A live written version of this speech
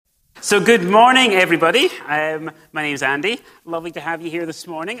So good morning, everybody. My name is Andy. Lovely to have you here this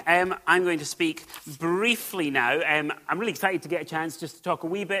morning. I'm going to speak briefly now. I'm really excited to get a chance just to talk a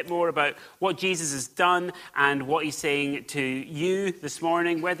wee bit more about what Jesus has done and what he's saying to you this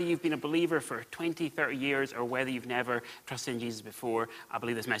morning. Whether you've been a believer for 20, 30 years or whether you've never trusted in Jesus before, I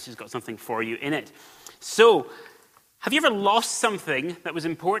believe this message has got something for you in it. So, have you ever lost something that was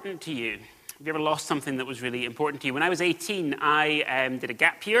important to you? Have you ever lost something that was really important to you? When I was 18, I did a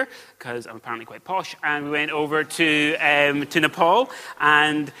gap year, because I'm apparently quite posh, and we went over to Nepal,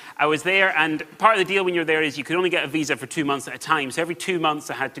 and I was there, and part of the deal when you're there is you could only get a visa for 2 months at a time, so every 2 months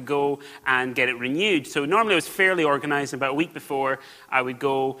I had to go and get it renewed. So normally I was fairly organised, and about a week before I would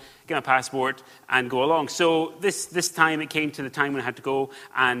go, get my passport, and go along. So this time, it came to the time when I had to go,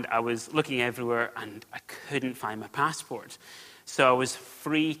 and I was looking everywhere, and I couldn't find my passport. So I was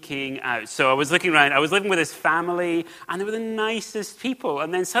freaking out. So I was looking around. I was living with this family, and they were the nicest people.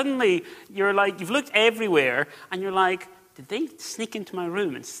 And then suddenly, you're like, you've looked everywhere, and you're like, did they sneak into my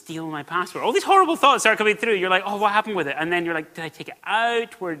room and steal my passport? All these horrible thoughts start coming through. You're like, oh, what happened with it? And then you're like, did I take it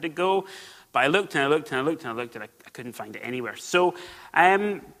out? Where did it go? But I looked, and I looked, and I looked, and I looked, and I couldn't find it anywhere. So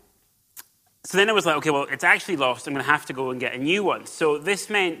then I was like, okay, well, it's actually lost. I'm going to have to go and get a new one. So this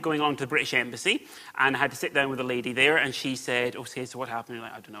meant going along to the British Embassy, and I had to sit down with a lady there, and she said, okay, so what happened? You're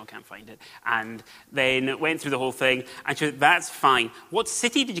like, I don't know, I can't find it. And then went through the whole thing, and she said, that's fine. What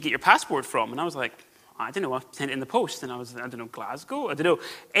city did you get your passport from? And I was like, I don't know, I sent it in the post. And I don't know, Glasgow? I don't know.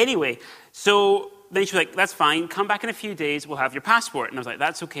 Anyway, so then she was like, that's fine, come back in a few days, we'll have your passport. And I was like,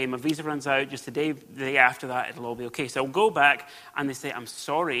 that's okay, my visa runs out just the day after that, it'll all be okay. So I'll go back, and they say, I'm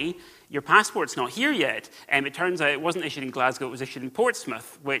sorry, your passport's not here yet. And it turns out it wasn't issued in Glasgow, it was issued in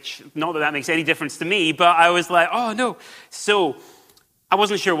Portsmouth, which, not that that makes any difference to me, but I was like, oh no. So I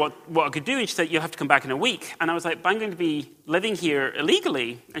wasn't sure what I could do, and she said, you'll have to come back in a week. And I was like, but I'm going to be living here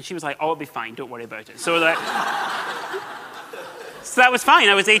illegally. And she was like, oh, it'll be fine, don't worry about it. So that was fine,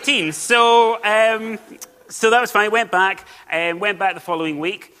 I was 18. So that was fine, I went back the following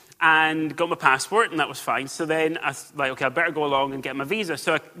week, and got my passport, and that was fine. So then I was like, okay, I better go along and get my visa.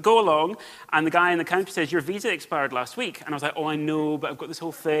 So I go along, and the guy in the counter says, your visa expired last week. And I was like, oh, I know, but I've got this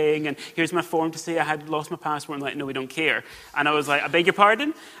whole thing, and here's my form to say I had lost my passport. And like, no, we don't care. And I was like, I beg your pardon?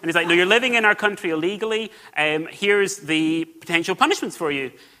 And he's like, no, you're living in our country illegally. Here's the potential punishments for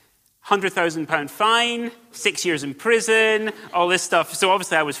you. £100,000 fine, 6 years in prison, all this stuff. So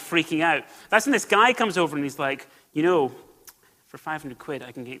obviously I was freaking out. That's when this guy comes over, and he's like, you know, for 500 quid,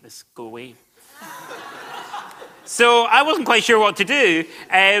 I can make this go away. So I wasn't quite sure what to do,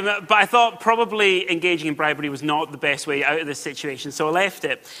 but I thought probably engaging in bribery was not the best way out of this situation, so I left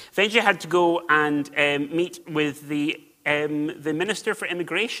it. Eventually I had to go and meet with the Minister for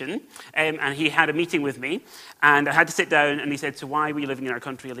Immigration, and he had a meeting with me, and I had to sit down, and he said, so why were you living in our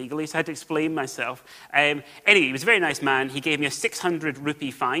country illegally? So I had to explain myself. Anyway, he was a very nice man. He gave me a 600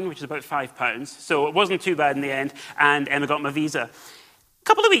 rupee fine, which is about £5, so it wasn't too bad in the end, and I got my visa. A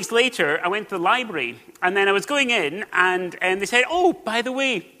couple of weeks later, I went to the library, and then I was going in, and they said, oh, by the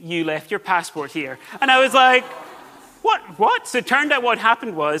way, you left your passport here. And I was like, What? So it turned out what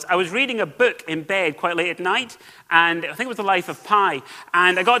happened was I was reading a book in bed quite late at night, and I think it was The Life of Pi,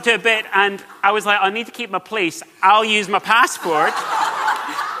 and I got to a bit, and I was like, I need to keep my place. I'll use my passport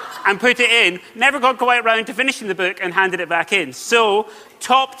and put it in. Never got quite around to finishing the book and handed it back in. So,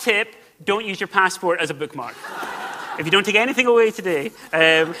 top tip, don't use your passport as a bookmark. If you don't take anything away today.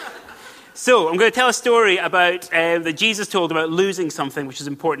 So, I'm going to tell a story about that Jesus told about losing something which is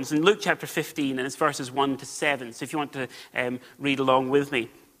important. It's in Luke chapter 15, and it's verses 1 to 7. So if you want to read along with me.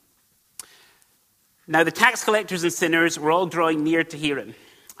 Now the tax collectors and sinners were all drawing near to hear him.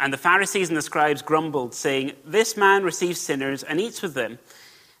 And the Pharisees and the scribes grumbled, saying, this man receives sinners and eats with them.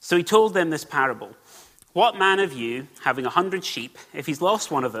 So he told them this parable. What man of you, having 100 sheep, if he's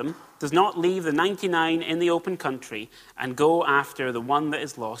lost one of them, does not leave the 99 in the open country and go after the one that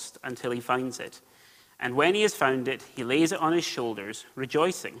is lost until he finds it? And when he has found it, he lays it on his shoulders,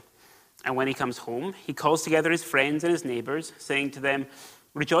 rejoicing. And when he comes home, he calls together his friends and his neighbors, saying to them,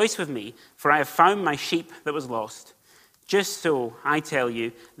 rejoice with me, for I have found my sheep that was lost. Just so, I tell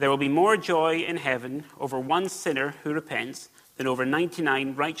you, there will be more joy in heaven over one sinner who repents than over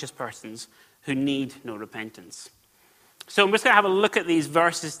 99 righteous persons who need no repentance. So I'm just going to have a look at these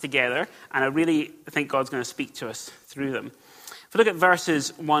verses together, and I really think God's going to speak to us through them. If we look at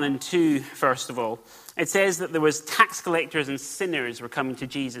verses 1 and 2, first of all, it says that there was tax collectors and sinners were coming to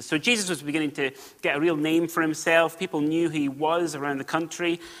Jesus. So Jesus was beginning to get a real name for himself. People knew who he was around the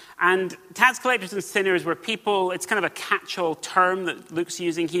country. And tax collectors and sinners were people, it's kind of a catch-all term that Luke's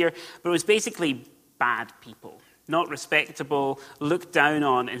using here, but it was basically bad people. not respectable, looked down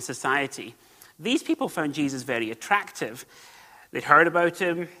on in society. These people found Jesus very attractive. They'd heard about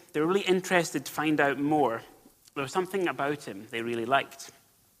him. They were really interested to find out more. There was something about him they really liked.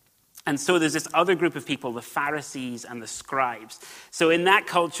 And so there's this other group of people, the Pharisees and the scribes. So in that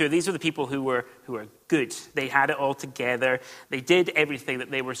culture, these are the people who were good. They had it all together. They did everything that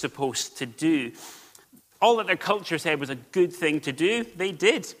they were supposed to do. All that their culture said was a good thing to do, they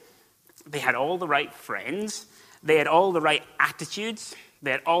did. They had all the right friends. They had all the right attitudes. They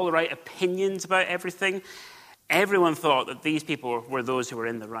had all the right opinions about everything. Everyone thought that these people were those who were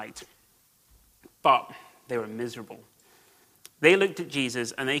in the right. But they were miserable. They looked at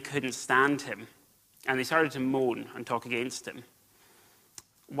Jesus and they couldn't stand him. And they started to moan and talk against him.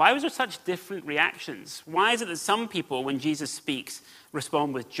 Why was there such different reactions? Why is it that some people, when Jesus speaks,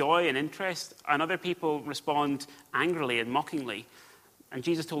 respond with joy and interest, and other people respond angrily and mockingly? And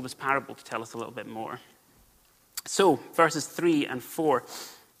Jesus told this parable to tell us a little bit more. So, verses 3 and 4,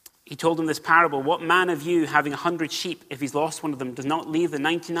 he told them this parable. What man of you, having 100 sheep, if he's lost one of them, does not leave the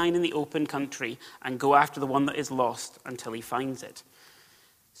 99 in the open country and go after the one that is lost until he finds it?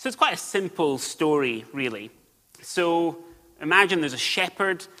 So it's quite a simple story, really. So imagine there's a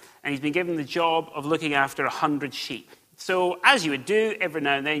shepherd, and he's been given the job of looking after 100 sheep. So as you would do, every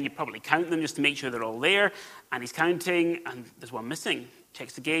now and then you probably count them just to make sure they're all there. And he's counting, and there's one missing.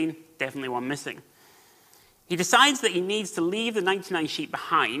 Checks again, definitely one missing. He decides that he needs to leave the 99 sheep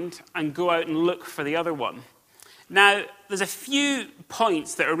behind and go out and look for the other one. Now, there's a few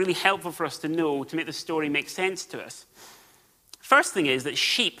points that are really helpful for us to know to make the story make sense to us. First thing is that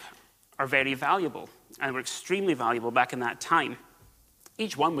sheep are very valuable, and were extremely valuable back in that time.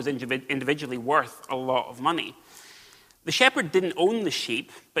 Each one was individually worth a lot of money. The shepherd didn't own the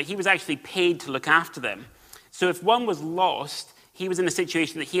sheep, but he was actually paid to look after them. So if one was lost, he was in a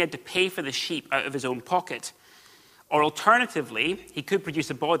situation that he had to pay for the sheep out of his own pocket. Or alternatively, he could produce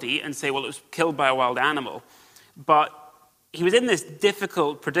a body and say, well, it was killed by a wild animal. But he was in this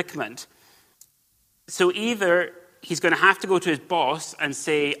difficult predicament. So either he's going to have to go to his boss and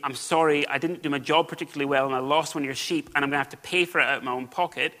say, I'm sorry, I didn't do my job particularly well and I lost one of your sheep and I'm going to have to pay for it out of my own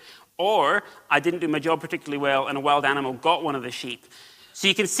pocket. Or I didn't do my job particularly well and a wild animal got one of the sheep. So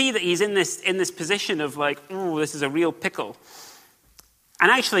you can see that he's in this position of like, oh, this is a real pickle.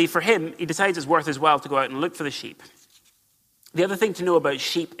 And actually, for him, he decides it's worth his while to go out and look for the sheep. The other thing to know about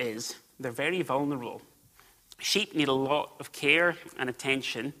sheep is they're very vulnerable. Sheep need a lot of care and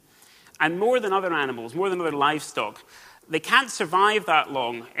attention. And more than other animals, more than other livestock, they can't survive that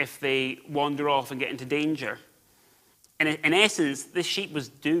long if they wander off and get into danger. And in essence, this sheep was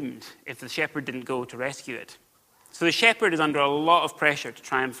doomed if the shepherd didn't go to rescue it. So the shepherd is under a lot of pressure to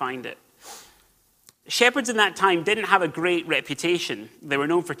try and find it. Shepherds in that time didn't have a great reputation. They were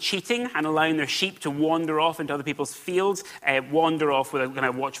known for cheating and allowing their sheep to wander off into other people's fields, wander off with a kind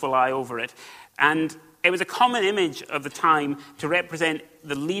of watchful eye over it. And it was a common image of the time to represent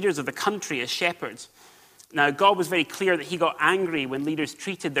the leaders of the country as shepherds. Now, God was very clear that he got angry when leaders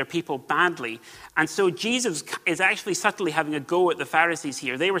treated their people badly. And so Jesus is actually subtly having a go at the Pharisees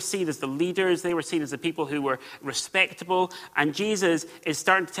here. They were seen as the leaders. They were seen as the people who were respectable. And Jesus is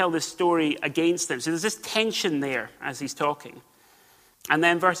starting to tell this story against them. So there's this tension there as he's talking. And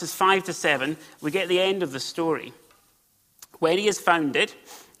then verses 5 to 7, we get the end of the story. When he has found it,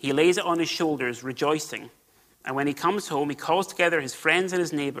 he lays it on his shoulders, rejoicing. And when he comes home, he calls together his friends and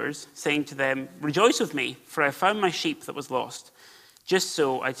his neighbors, saying to them, "Rejoice with me, for I have found my sheep that was lost." Just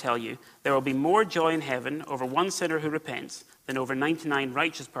so, I tell you, there will be more joy in heaven over one sinner who repents than over 99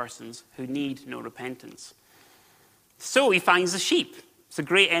 righteous persons who need no repentance. So he finds the sheep. It's a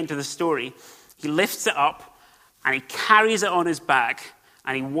great end to the story. He lifts it up, and he carries it on his back,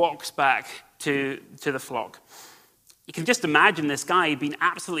 and he walks back to the flock. You can just imagine this guy being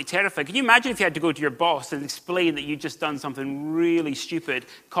absolutely terrified. Can you imagine if you had to go to your boss and explain that you'd just done something really stupid,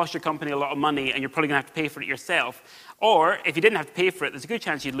 cost your company a lot of money, and you're probably going to have to pay for it yourself? Or if you didn't have to pay for it, there's a good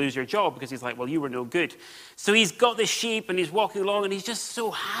chance you'd lose your job because he's like, well, you were no good. So he's got this sheep and he's walking along and he's just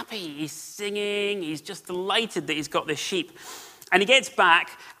so happy. He's singing. He's just delighted that he's got this sheep. And he gets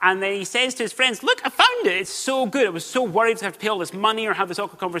back, and then he says to his friends, look, I found it. It's so good. I was so worried to have to pay all this money or have this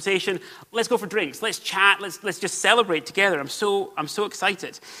awkward conversation. Let's go for drinks. Let's chat. Let's just celebrate together. I'm so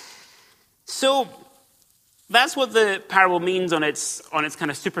excited. So that's what the parable means on its kind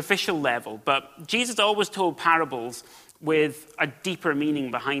of superficial level. But Jesus always told parables with a deeper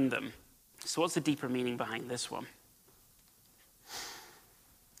meaning behind them. So what's the deeper meaning behind this one?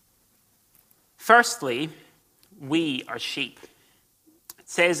 Firstly, we are sheep.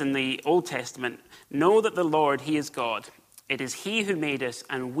 Says in the Old Testament, know that the Lord, he is God. It is he who made us,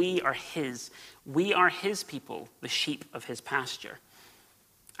 and we are his. We are his people, the sheep of his pasture.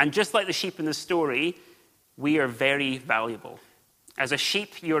 And just like the sheep in the story, we are very valuable. As a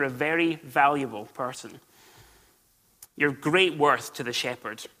sheep, you're a very valuable person. You're of great worth to the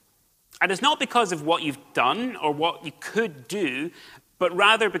shepherd. And it's not because of what you've done or what you could do, but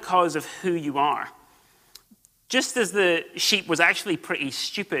rather because of who you are. Just as the sheep was actually pretty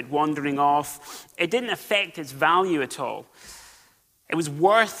stupid wandering off, it didn't affect its value at all. It was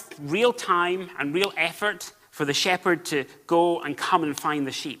worth real time and real effort for the shepherd to go and come and find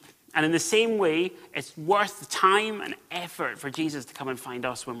the sheep. And in the same way, it's worth the time and effort for Jesus to come and find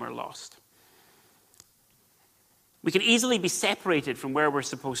us when we're lost. We can easily be separated from where we're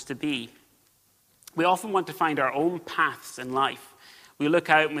supposed to be. We often want to find our own paths in life. We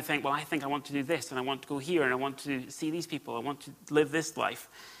look out and we think, well, I think I want to do this, and I want to go here, and I want to see these people, I want to live this life.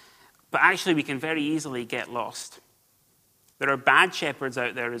 But actually, we can very easily get lost. There are bad shepherds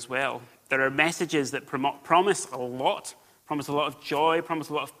out there as well. There are messages that promise a lot of joy, promise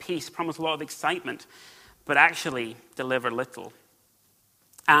a lot of peace, promise a lot of excitement, but actually deliver little.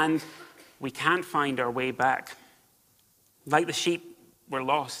 And we can't find our way back. Like the sheep, we're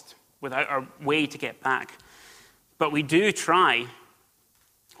lost without our way to get back. But we do try.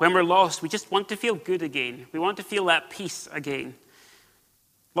 When we're lost, we just want to feel good again. We want to feel that peace again.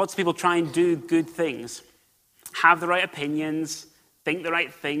 Lots of people try and do good things, have the right opinions, think the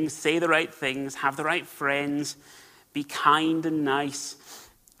right things, say the right things, have the right friends, be kind and nice,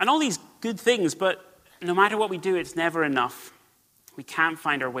 and all these good things, but no matter what we do, it's never enough. We can't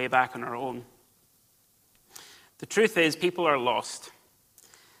find our way back on our own. The truth is, people are lost.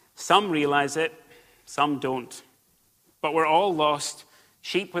 Some realize it, some don't. But we're all lost.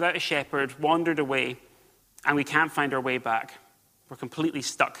 Sheep without a shepherd, wandered away, and we can't find our way back. We're completely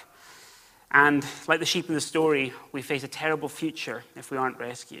stuck. And like the sheep in the story, we face a terrible future if we aren't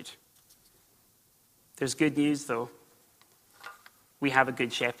rescued. There's good news, though. We have a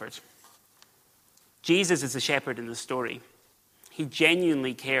good shepherd. Jesus is the shepherd in the story. He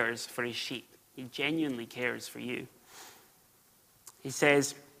genuinely cares for his sheep. He genuinely cares for you. He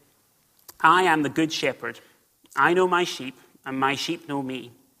says, I am the good shepherd. I know my sheep, and my sheep know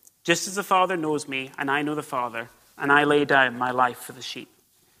me, just as the Father knows me, and I know the Father, and I lay down my life for the sheep.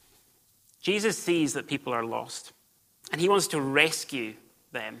 Jesus sees that people are lost, and he wants to rescue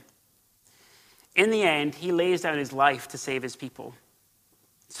them. In the end, he lays down his life to save his people.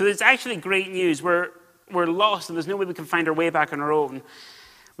 So it's actually great news. We're lost, and there's no way we can find our way back on our own.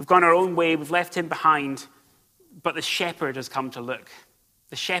 We've gone our own way, we've left him behind, but the shepherd has come to look.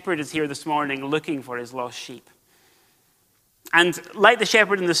 The shepherd is here this morning looking for his lost sheep. And like the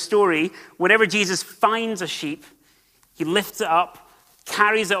shepherd in the story, whenever Jesus finds a sheep, he lifts it up,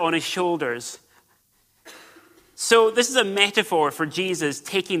 carries it on his shoulders. So this is a metaphor for Jesus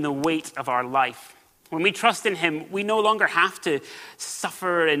taking the weight of our life. When we trust in him, we no longer have to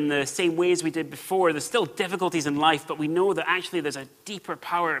suffer in the same ways we did before. There's still difficulties in life, but we know that actually there's a deeper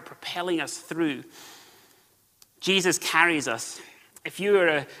power propelling us through. Jesus carries us. If you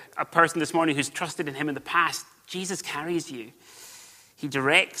are a person this morning who's trusted in him in the past, Jesus carries you. He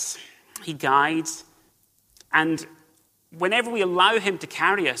directs, he guides, and whenever we allow him to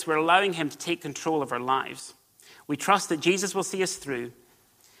carry us, we're allowing him to take control of our lives. We trust that Jesus will see us through.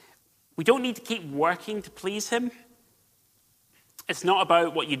 We don't need to keep working to please him. It's not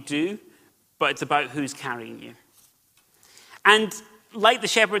about what you do, but it's about who's carrying you. And like the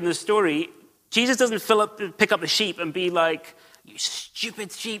shepherd in the story, Jesus doesn't pick up the sheep and be like, you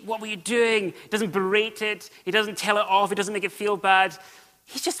stupid sheep, what were you doing? He doesn't berate it. He doesn't tell it off. He doesn't make it feel bad.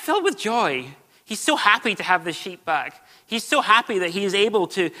 He's just filled with joy. He's so happy to have the sheep back. He's so happy that he is able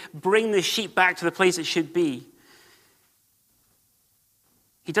to bring the sheep back to the place it should be.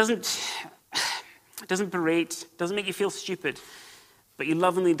 He doesn't berate, doesn't make you feel stupid, but he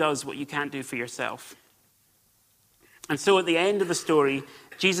lovingly does what you can't do for yourself. And so at the end of the story,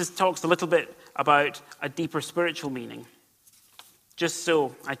 Jesus talks a little bit about a deeper spiritual meaning. Just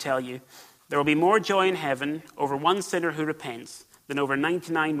so, I tell you, there will be more joy in heaven over one sinner who repents than over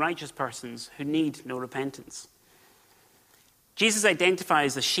 99 righteous persons who need no repentance. Jesus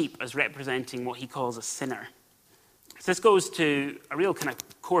identifies the sheep as representing what he calls a sinner. So this goes to a real kind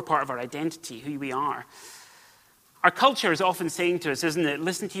of core part of our identity, who we are. Our culture is often saying to us, isn't it,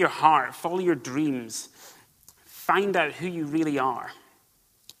 listen to your heart, follow your dreams, find out who you really are.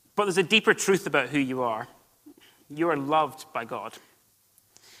 But there's a deeper truth about who you are. You are loved by God.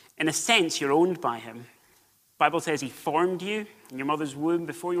 In a sense, you're owned by him. The Bible says he formed you in your mother's womb.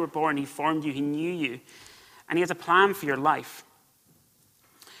 Before you were born, he formed you, he knew you. And he has a plan for your life.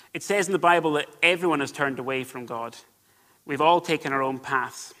 It says in the Bible that everyone has turned away from God. We've all taken our own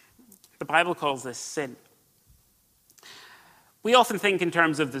paths. The Bible calls this sin. We often think in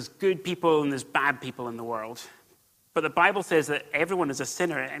terms of there's good people and there's bad people in the world. But the Bible says that everyone is a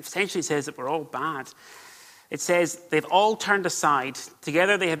sinner. It essentially says that we're all bad. It says they've all turned aside.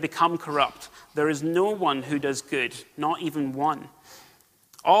 Together they have become corrupt. There is no one who does good, not even one.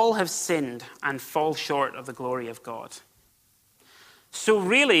 All have sinned and fall short of the glory of God. So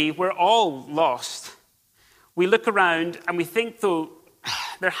really, we're all lost. We look around and we think, though,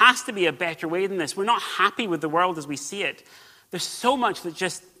 there has to be a better way than this. We're not happy with the world as we see it. There's so much that's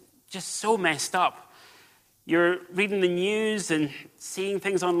just so messed up. You're reading the news and seeing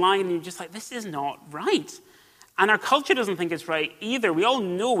things online and you're just like, this is not right. And our culture doesn't think it's right either. We all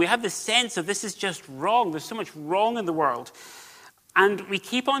know, we have this sense of this is just wrong. There's so much wrong in the world. And we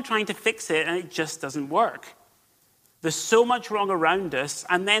keep on trying to fix it and it just doesn't work. There's so much wrong around us,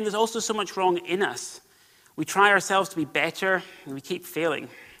 and then there's also so much wrong in us. We try ourselves to be better and we keep failing.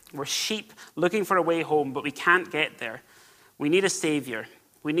 We're sheep looking for a way home, but we can't get there. We need a savior.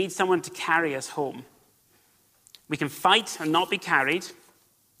 We need someone to carry us home. We can fight and not be carried,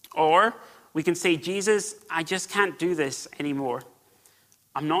 or we can say, Jesus, I just can't do this anymore.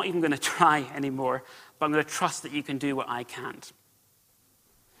 I'm not even going to try anymore, but I'm going to trust that you can do what I can't.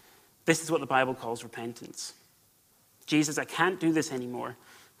 This is what the Bible calls repentance. Jesus, I can't do this anymore.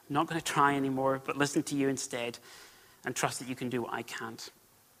 I'm not going to try anymore, but listen to you instead and trust that you can do what I can't.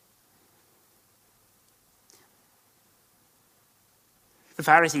 The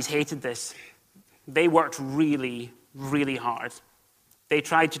Pharisees hated this. They worked really, really hard. They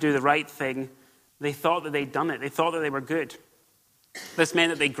tried to do the right thing. They thought that they'd done it. They thought that they were good. This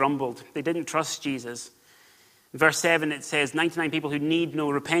meant that they grumbled. They didn't trust Jesus. In verse 7, it says, 99 people who need no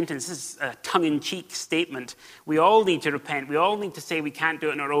repentance. This is a tongue-in-cheek statement. We all need to repent. We all need to say we can't do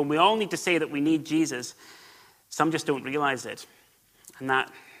it on our own. We all need to say that we need Jesus. Some just don't realize it. And that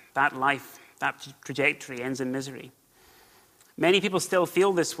life, that trajectory ends in misery. Many people still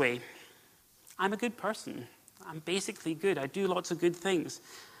feel this way. I'm a good person. I'm basically good. I do lots of good things.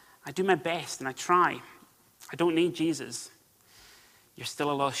 I do my best and I try. I don't need Jesus. You're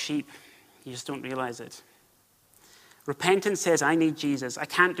still a lost sheep. You just don't realize it. Repentance says, I need Jesus. I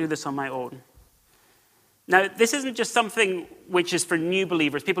can't do this on my own. Now, this isn't just something which is for new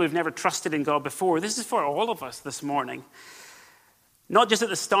believers, people who've never trusted in God before. This is for all of us this morning. Not just at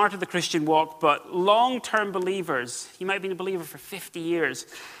the start of the Christian walk, but long-term believers. You might have been a believer for 50 years.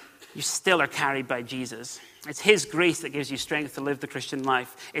 You still are carried by Jesus. It's his grace that gives you strength to live the Christian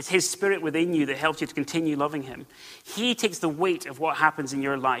life. It's his spirit within you that helps you to continue loving him. He takes the weight of what happens in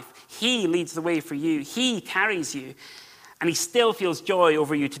your life. He leads the way for you. He carries you. And he still feels joy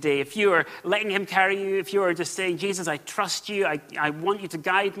over you today. If you are letting him carry you, if you are just saying, Jesus, I trust you. I want you to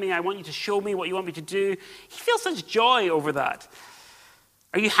guide me. I want you to show me what you want me to do. He feels such joy over that.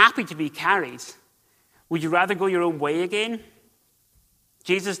 Are you happy to be carried? Would you rather go your own way again?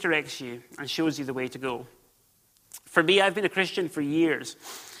 Jesus directs you and shows you the way to go. For me, I've been a Christian for years.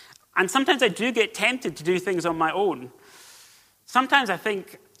 And sometimes I do get tempted to do things on my own. Sometimes I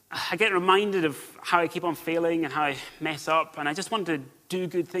think I get reminded of how I keep on failing and how I mess up. And I just want to do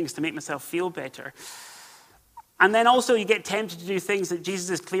good things to make myself feel better. And then also you get tempted to do things that Jesus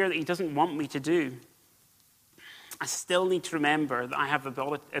is clear that he doesn't want me to do. I still need to remember that I have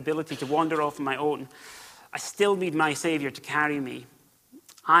the ability to wander off on my own. I still need my Savior to carry me.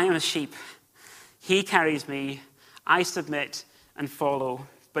 I am a sheep. He carries me. I submit and follow.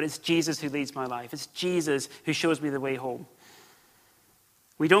 But it's Jesus who leads my life. It's Jesus who shows me the way home.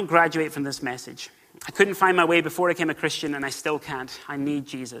 We don't graduate from this message. I couldn't find my way before I became a Christian, and I still can't. I need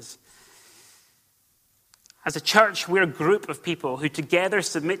Jesus. As a church, we're a group of people who together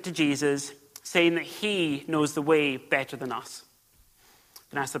submit to Jesus, saying that he knows the way better than us.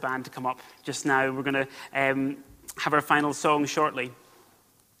 I'm going to ask the band to come up just now. We're going to have our final song shortly.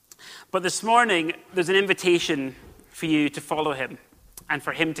 But this morning, there's an invitation for you to follow him and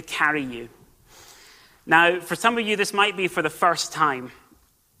for him to carry you. Now, for some of you, this might be for the first time.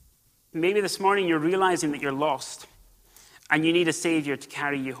 Maybe this morning you're realizing that you're lost and you need a Savior to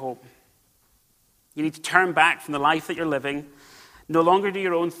carry you home. You need to turn back from the life that you're living, no longer do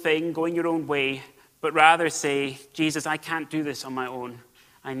your own thing, going your own way, but rather say, Jesus, I can't do this on my own.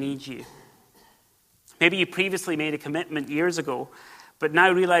 I need you. Maybe you previously made a commitment years ago, but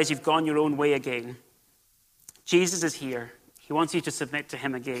now realize you've gone your own way again. Jesus is here. He wants you to submit to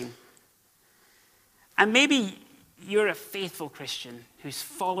him again. And maybe you're a faithful Christian who's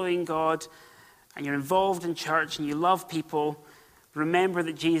following God and you're involved in church and you love people. Remember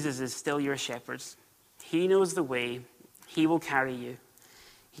that Jesus is still your shepherd. He knows the way. He will carry you.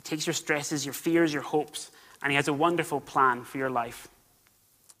 He takes your stresses, your fears, your hopes, and he has a wonderful plan for your life.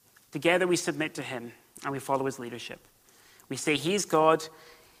 Together we submit to him and we follow his leadership. We say he's God,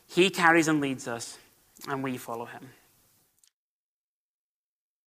 he carries and leads us, and we follow him.